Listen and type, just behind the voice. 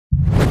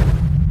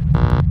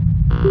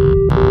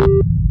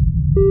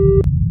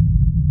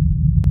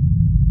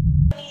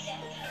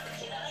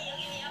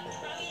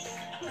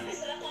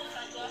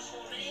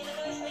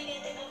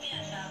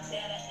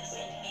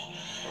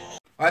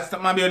What's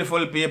up, my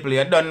beautiful people?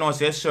 You don't know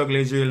say struggle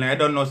is real now. You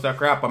don't know say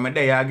crap. I'm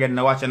there again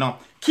now watching now.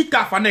 Kick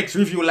off a next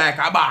review like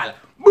a ball.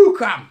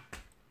 Bookam!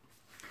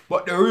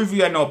 But the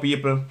review now,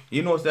 people,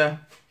 you know, sir,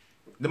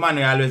 the man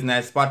who always in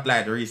a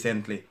spotlight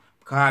recently.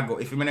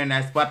 Khago. If you mean in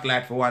a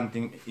spotlight for one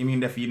thing, you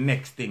mean the for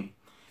next thing.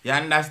 You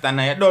understand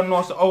now? You don't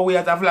know so how we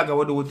as a vlogger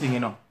we do thing,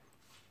 you know.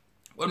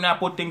 When I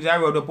put things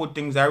around, we put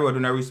things around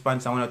in a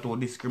response and we not to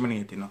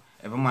discriminate, you know.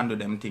 Every man do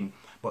them thing.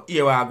 But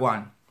here I go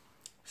on.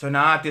 So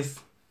now artists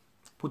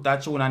put a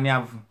tune and you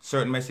have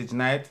certain message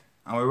night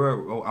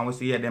and we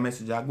see the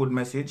message a good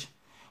message.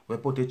 We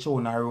put a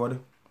tune on the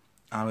road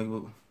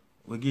and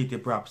we give the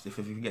props if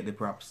you get the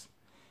props.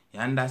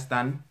 You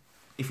understand?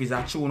 If it's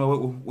a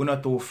tune we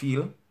not to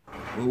feel,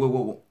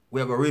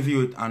 we're gonna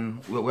review it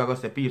and we're gonna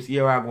say peeps,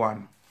 here I go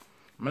on.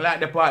 I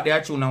like the part of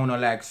the tune and we don't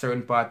like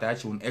certain part of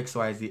the tune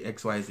XYZ,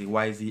 XYZ,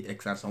 YZ,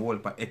 X and some whole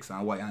part X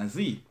and Y and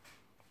Z.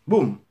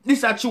 Boom.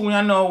 This a tune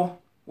you know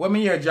when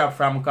me hear drop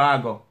from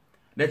Khago.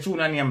 The tune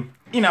name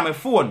in my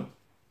phone.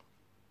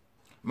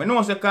 I know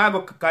say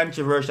Khago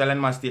controversial and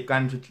must stay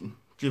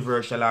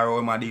controversial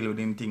or how I deal with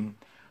them thing.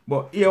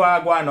 But here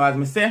I go on as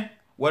me say,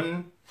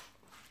 one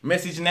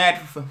message night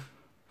for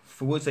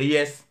we say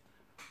yes,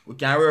 we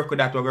can work with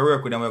that, we're gonna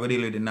work with them, we're gonna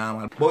deal with the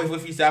normal. But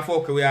if we say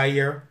fuck we are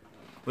here,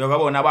 we're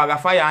gonna burn a bag of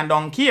fire and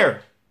don't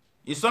care.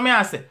 You saw me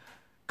I say,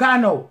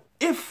 cause now,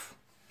 if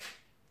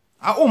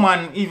a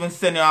woman even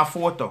send you a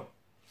photo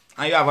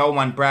and you have a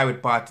woman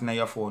private part in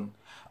your phone,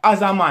 as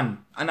a man,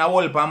 and a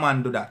whole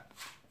man do that.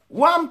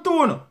 What I'm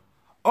doing?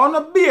 On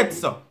a bait,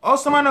 so. Or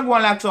some man go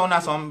like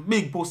some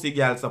big pussy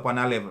girls up on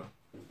a level.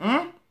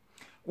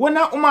 When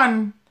a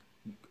woman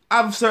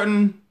have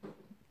certain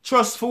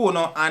trust phone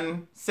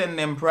and send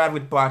them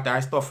private part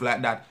or stuff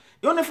like that,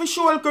 you only for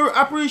show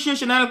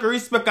appreciation and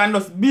respect and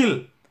just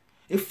bill.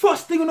 The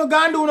first thing you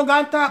gonna do, you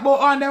gonna talk about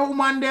all the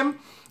woman them.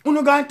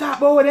 You gonna talk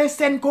about what they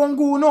send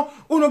Congo, no.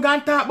 You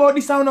gonna talk about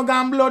this and you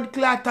gonna blood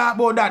clot talk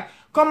about that.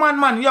 Come on,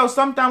 man. Yo,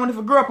 sometimes if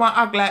you grow up and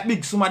act like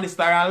big somebody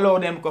star and allow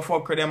them to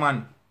fuck with them,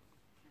 man.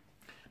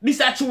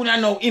 This a tune I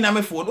know in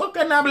my phone. What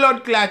kind of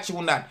blood clot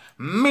tune that?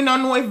 Me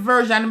don't know if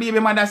version baby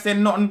mother said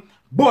nothing.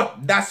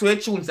 But that's where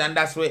tunes and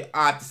that's where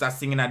artists are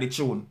singing at the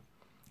tune.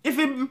 If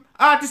the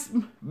artist,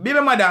 baby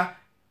mother,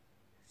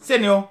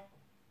 send you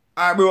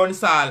a brown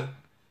sal,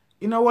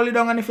 you know hold it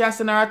down and if you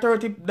send her a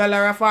 $30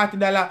 or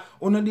 $40,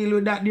 you no deal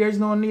with that. There's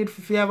no need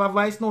for you have a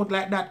voice note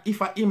like that. If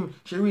a him,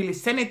 she really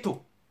send it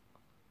to.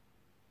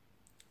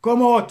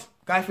 Come out.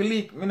 Cause if you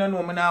leak, me don't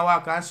know, me now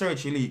walk and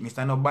search you leak.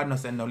 Mr. No bad no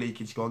send no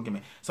leakage come give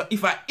me. So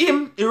if I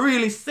him, he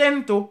really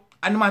send to,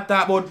 and me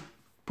talk about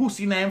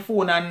pussy in him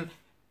phone and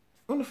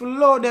you feel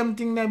load them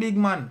thing there big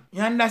man.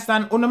 You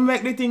understand? You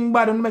make the thing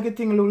bad, you make the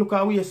thing look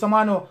away. Some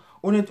man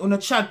you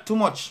chat too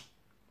much.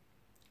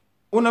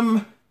 You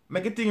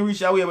make the thing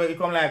reach away where you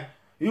come like,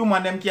 you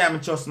man them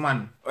can't trust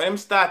man. When them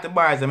start the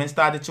bars, them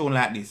start the tune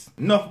like this.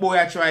 Enough boy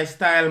I try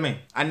style me.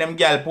 And them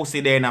girl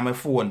pussy there in my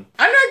phone.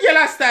 And no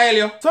girl I style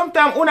you.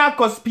 Sometimes when I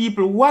cuss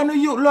people, why do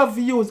you love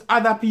to use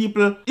other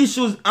people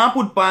issues and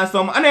put on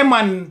some and them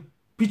man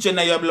picture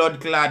in your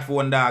blood clad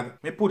phone dog.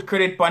 Me put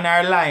credit on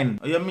her line.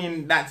 You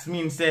mean that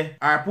means say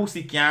her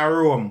pussy can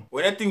roam.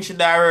 When you think she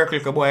die work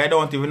like a boy, I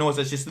don't even know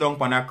so she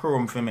slung on her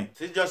chrome for me.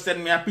 She just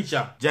send me a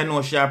picture. You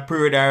know she have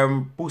purred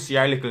her pussy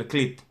her little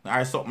clit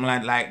or something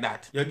like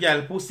that. Your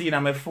girl pussy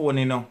in my phone,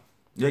 you know.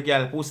 Your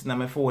girl pussy in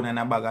my phone and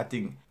a bag of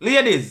thing.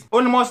 Ladies,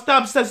 you must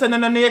stop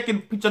sending a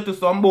naked picture to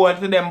some boy,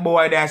 to them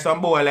boy there,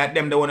 some boy like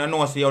them, they wanna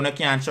know so you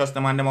can't trust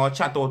them and them will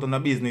chat out on the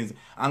business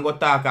and go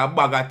talk a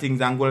bag of things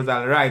and go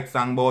all right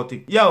song about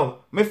it.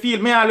 Yo,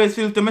 me always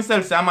feel to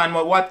myself say man,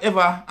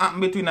 whatever happen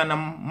between a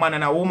man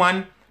and a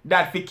woman,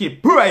 that fi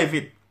keep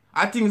private.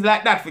 And things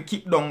like that fi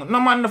keep down. No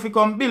man no fi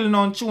come build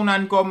no tune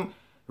and come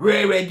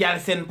rare girl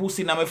send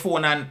pussy in my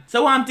phone and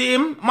so one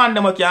thing man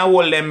them can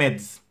hold them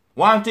meds.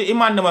 One thing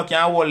man them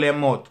can hold them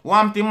mouth.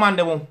 One thing man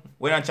them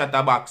when a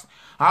chatterbox.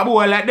 A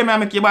boy like them I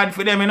make it bad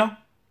for them, you know.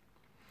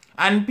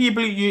 And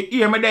people you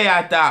hear me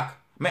there talk,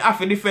 me have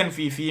to defend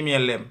for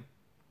female them.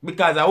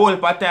 Because a whole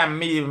part time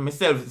me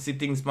myself see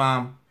things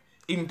from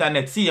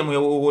internet, see them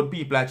where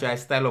people are try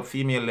style up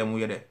female them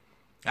with there.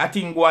 I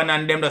think go on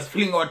and them just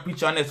fling out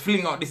picture and just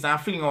fling out this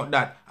and fling out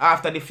that.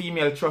 After the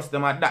female trust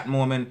them at that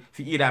moment,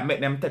 for either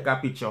make them take a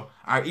picture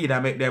or either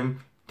make them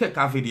take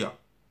a video.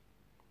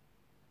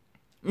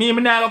 Me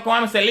now go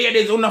come and say,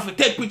 ladies, you not to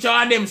take picture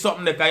of them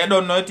something because you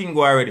don't know the thing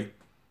go already.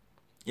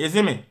 You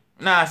see me?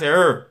 Now I say,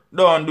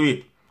 don't do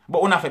it.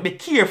 But you have to be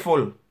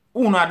careful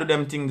who not do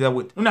them things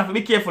with. You have to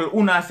be careful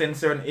who not send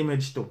certain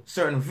image to,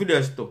 certain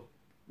videos to.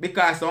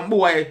 Because some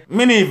boy,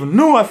 me don't even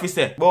know if you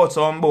say about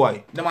some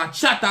boy. Them a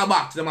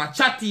chatterbox, them a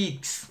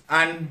chatteeks.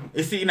 And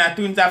you see in a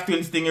twins of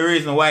twins thing, the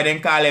reason why they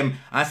call him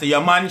and say,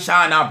 your man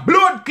Shana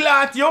blood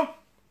clot you.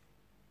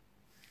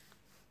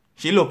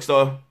 She looks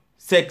so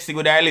sexy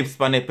with her lips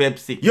on the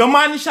Pepsi. Your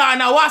man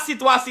Shana, was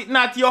it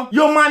not yo?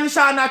 Your man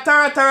Shana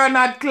tara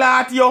not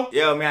clot yo.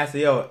 Yo, me I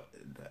say yo,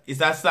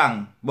 it's a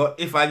song. But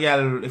if a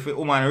girl, if a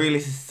woman really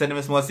send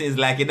me small things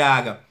like a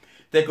dog,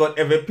 take out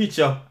every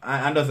picture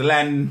and just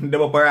line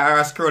them up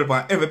or scroll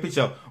upon every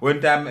picture.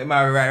 One time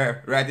my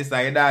right this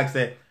side, dog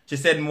said, she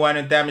said me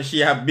one time she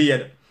have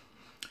beard.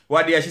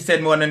 What day she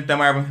said me one time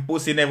her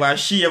pussy never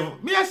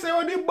shave. Me I say,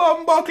 oh, the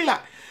bum buckler.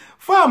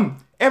 Fam,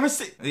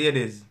 it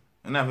is.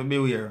 You have to be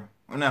weird.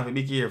 You have to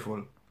be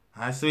careful.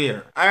 I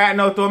swear. Alright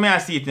now, to me I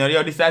see it. You know,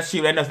 yo, this is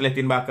sheep, they just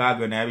letting back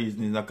Khago in their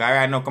business. Okay?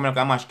 Alright now, come like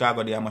a mash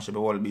Khago, they mash up the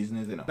whole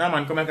business. You know? Nah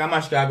man, come like a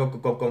mash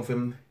Khago, come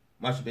from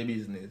mash up the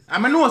business.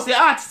 And I know say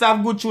artists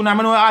have good tune, and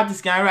I know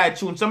artists can write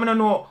tune. So I don't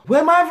know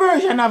where my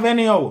version of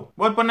anyhow.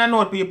 But when I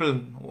know people,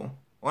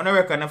 on the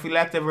record, I feel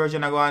like the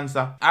version I go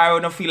answer. I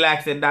don't feel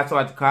like say that's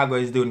what Khago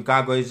is doing.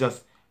 Khago is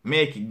just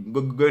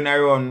going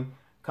around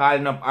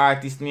calling up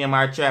artist name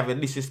or try to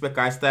disrespect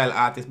our style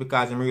artist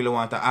because he really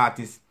want an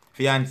artist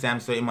for answer him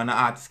so him and the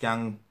artist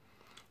can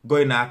go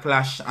in a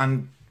clash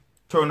and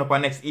turn up a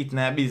next hit in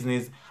a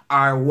business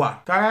or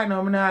what. Cause right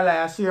now I'm not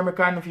lie, I see I'm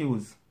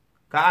confused.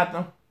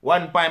 Cause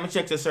one point I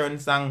check a certain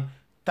song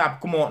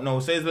tap come out now.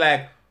 So it's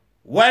like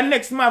one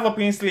next month up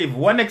in sleeve,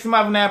 one next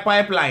month in a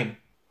pipeline.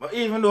 But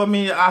even though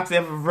me ask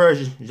if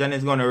Virgin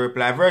is gonna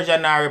reply,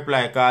 Virgin not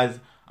reply cause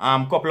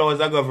couple hours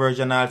ago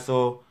Virgin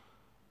also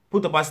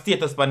put up a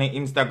status on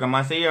Instagram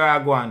and say here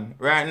I go on.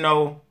 Right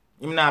now,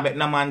 him not bet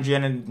no man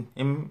drain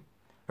him.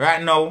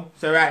 Right now,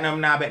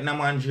 I'm not bet no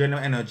man drain no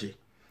energy.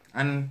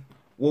 And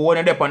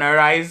when they up on a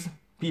rise,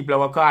 people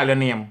will call your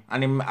name.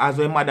 And him, as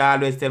my mother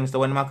always tell me, so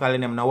when I call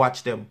them, now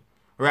watch them.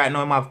 Right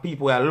now, him have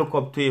people that look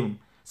up to him.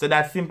 So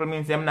that simply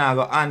means them not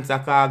go answer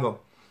Khago.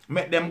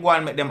 Make them go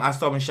and make them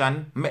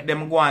assumption, make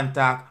them go and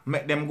talk,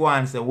 make them go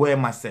and say, where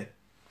am I say?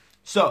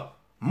 So,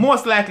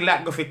 most likely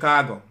that go for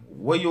Khago.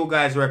 What you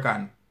guys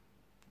reckon?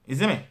 You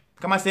see me?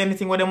 Come and say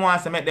anything what them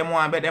want to make them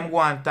want, make them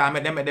go and talk,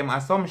 make them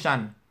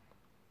assumption.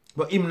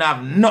 But him not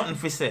have nothing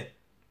to say.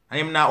 And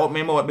him not open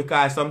him out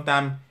because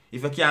sometimes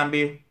if it can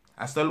be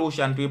a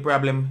solution to a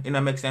problem, it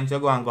don't make sense to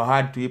go and go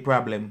hard to a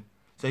problem.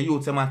 So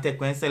you say man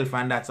take oneself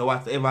and that. So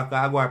whatever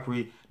Khago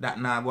pray, that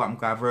now go happen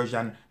because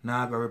Version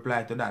now go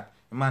reply to that.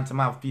 The man some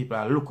have people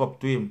that look up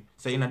to him.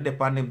 So you know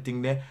depend them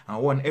thing there.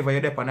 And whenever you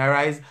depend a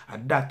rise,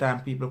 at that time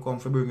people come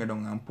to bring you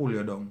down and pull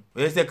you down.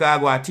 When you say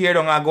Khago tear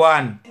down and go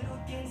on.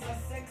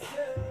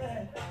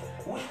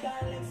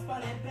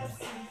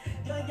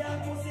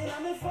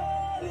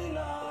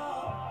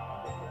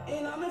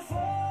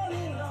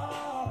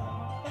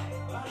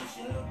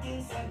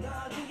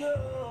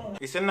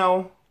 You see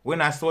now, we're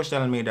in a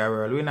social media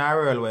world. We're in a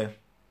world where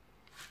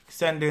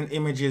sending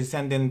images,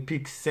 sending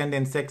pics,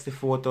 sending sexy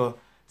photo,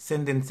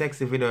 sending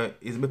sexy video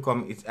is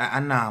become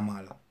a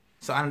normal.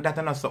 So and that's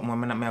not something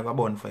I'm not go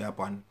burn for you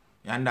upon.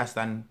 You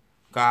understand?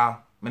 Because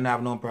I don't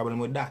have no problem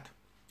with that.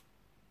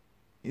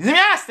 You see me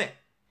I say?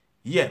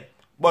 Yeah.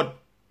 But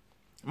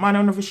man, I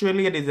don't know sure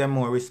ladies have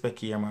more respect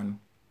here, man.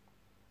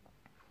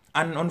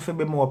 And I don't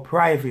be more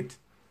private.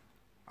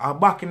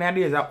 Back in the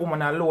days, a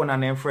woman alone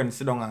and them friends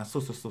sit down and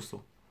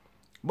so.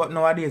 But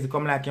nowadays, it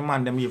come like a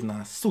man, them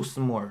even sus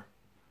more.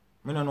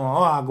 I don't know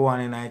how I go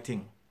on in that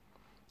thing.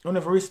 Don't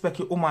ever respect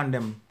your woman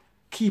them.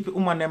 Keep your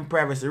woman them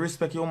privacy.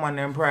 Respect your woman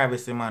them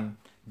privacy, man.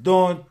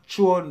 Don't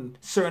show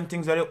certain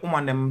things that your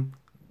woman them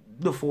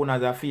do phone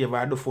as a favor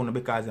or do phone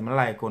because them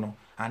like, you know,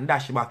 and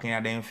dash back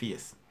in their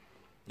face.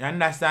 You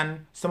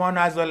understand? Someone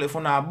as well, if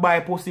you buy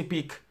pussy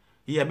pic,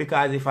 yeah,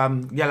 because if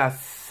I'm girl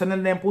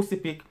sending them pussy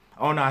pic,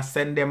 I wanna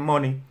send them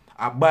money,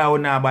 I buy or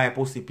not buy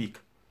pussy pic.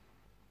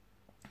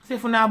 So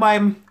if you not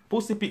buy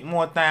pussy pic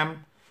more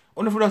time,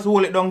 you if you just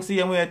hold it down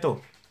same way too.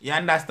 You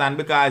understand?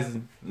 Because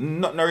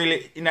nothing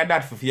really in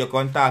that for your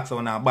contacts so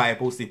when buy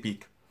pussy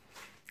pic.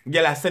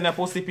 Girl I send a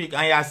pussy pic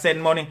and you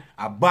send money,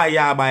 I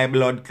buy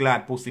blood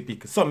clot pussy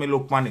pic. So me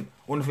look money.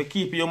 You if you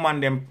keep your man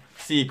them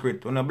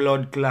secret, on a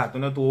blood clot,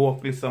 on to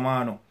work with some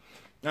man.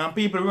 And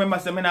people remember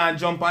say me not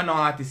jump on no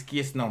artist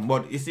case now.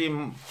 But you see,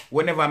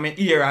 whenever me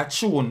hear a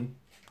tune,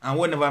 and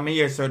whenever I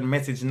hear certain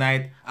message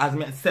night, as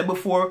I said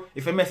before,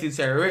 if a message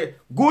say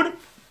good,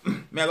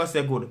 me I go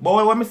say good.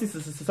 But when I see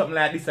something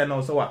like this I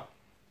know, so what?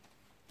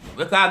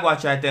 We can't go and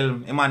try to tell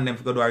a man them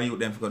to go do or youth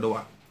them to go do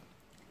what?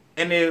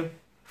 Any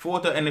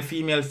photo any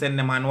female send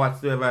them and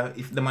whatsoever,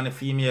 if the man a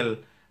female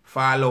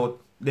fall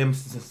out, them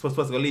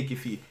supposed to leak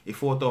a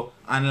photo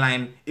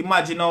online.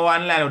 Imagine how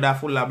online with that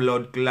full of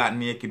blood clot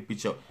naked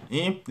picture.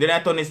 Then I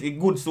turn this a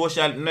good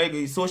social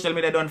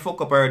media don't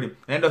fuck up already.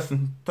 And just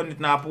turn it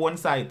now up one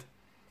side.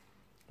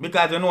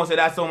 Because you know say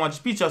that's so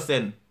much picture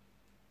send.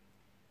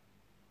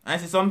 And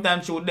see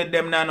sometimes you let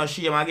them now no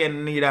shame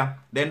again neither.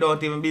 Then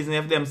don't even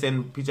business if them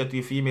send picture to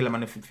a female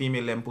and if the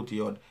female them put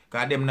you out.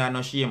 Because them now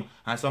no shame.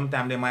 And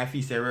sometimes they might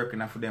feel say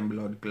working for them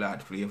blood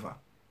clot flavor.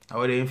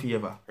 How are they in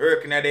favor?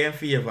 Working are they in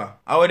favor?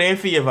 How are they in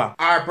favor?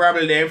 Or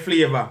probably they in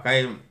flavor.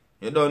 Because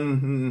you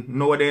don't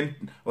know what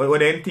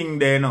they think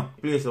there no.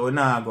 Place where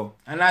now go.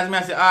 And as me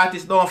I say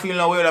artists don't feel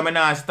no way that me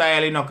not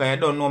style you know. Because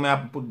you don't know me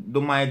I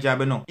do my job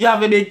you know. You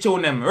have a big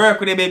tune them.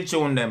 Work with a big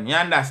tune them. You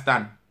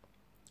understand?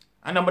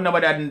 And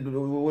nobody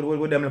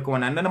with them look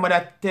on. And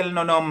nobody tell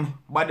no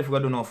body for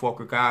do no fuck.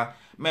 Because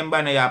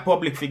remember now you're a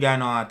public figure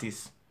no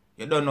artist.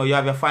 You don't know you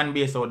have your fan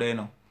base out there you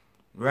know.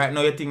 Right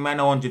now you think man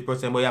 100%,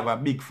 but you have a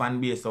big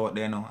fan base out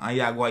there now. And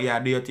you go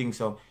do your thing,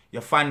 so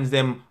your fans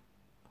them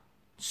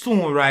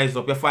soon rise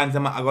up, your fans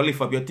them are gonna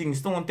lift up, your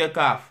things don't take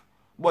off.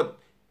 But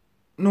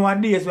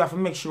nowadays we have to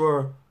make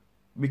sure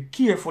be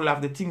careful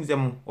of the things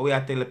them we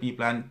are telling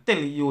people and tell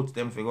the youth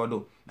them to go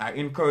do. I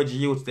encourage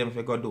youth them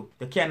to go do.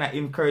 You cannot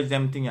encourage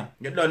them thing.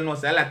 You don't know,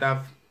 so a lot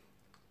of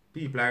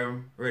people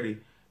are ready.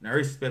 Now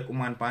respect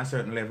woman on a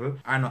certain level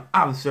and not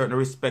have certain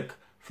respect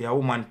for a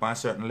woman on a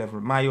certain level.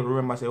 My youth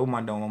remember say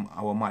woman down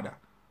our mother,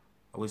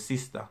 our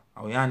sister,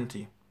 our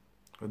auntie,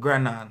 our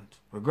grandaunt,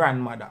 our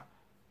grandmother.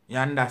 You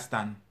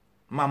understand?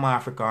 Mama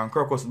Africa and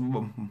crocus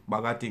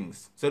bag of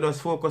things. So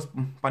just focus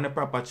on the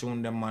proper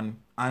tune them man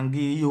and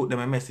give you them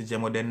a message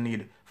them what they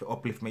need for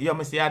uplift me. You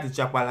me see artist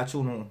chapal a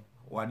tune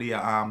what they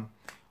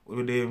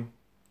with the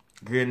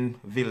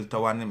Greenville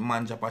tower and the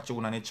man drop a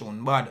tune and the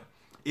tune bad.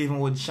 Even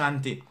with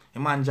Shanty, the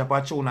man drop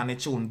a tune and the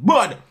tune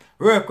bad.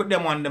 Work with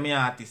them on them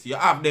artists. You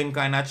have them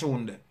kind of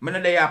tune there. Me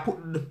not there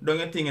put down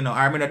your thing, you know,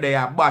 or me not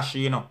there bash,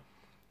 you know.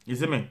 You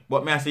see me?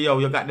 But me I say yo,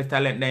 you got the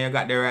talent there, you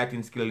got the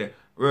writing skill there.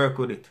 Work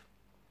with it.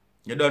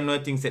 You don't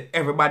know things that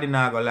everybody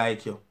not gonna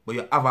like you, but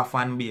you have a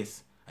fan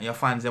base and your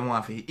fans them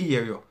want to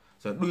hear you.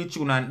 So do it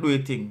tune and do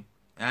it thing.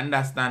 You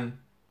understand?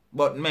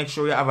 But make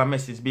sure you have a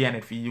message behind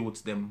it for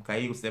youths them,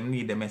 because youths them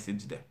need the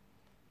message there.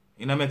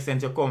 You know make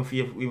sense you come for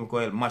you call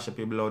it mash up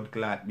your blood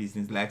clot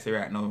business like say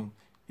right now.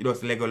 You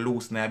just let go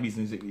loose in your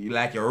business, you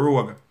like your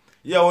rogue.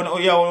 You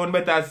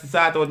better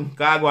start out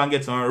Khago and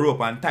get some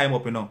rope and time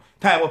up, you know.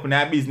 Time up in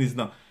your business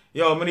now.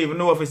 Yo, I don't even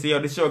know if you say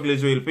the struggle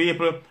is real.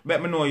 People,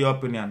 let me know your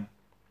opinion.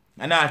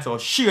 And also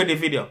share the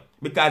video,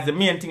 because the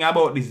main thing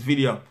about this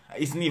video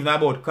isn't even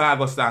about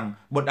Khago song,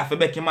 but I feel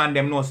make your man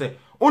them know say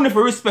only if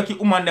you respect your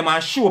woman them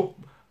and show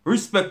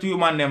respect to your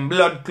man them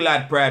blood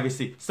clad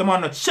privacy.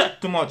 Someone not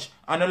chat too much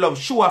and you love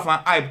show off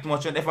and hype too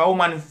much. And if a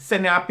woman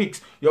send her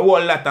pics, you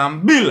hold that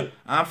and bill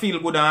and feel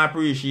good and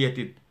appreciate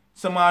it.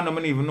 Someone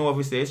don't even know if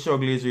you say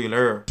struggle is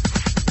real.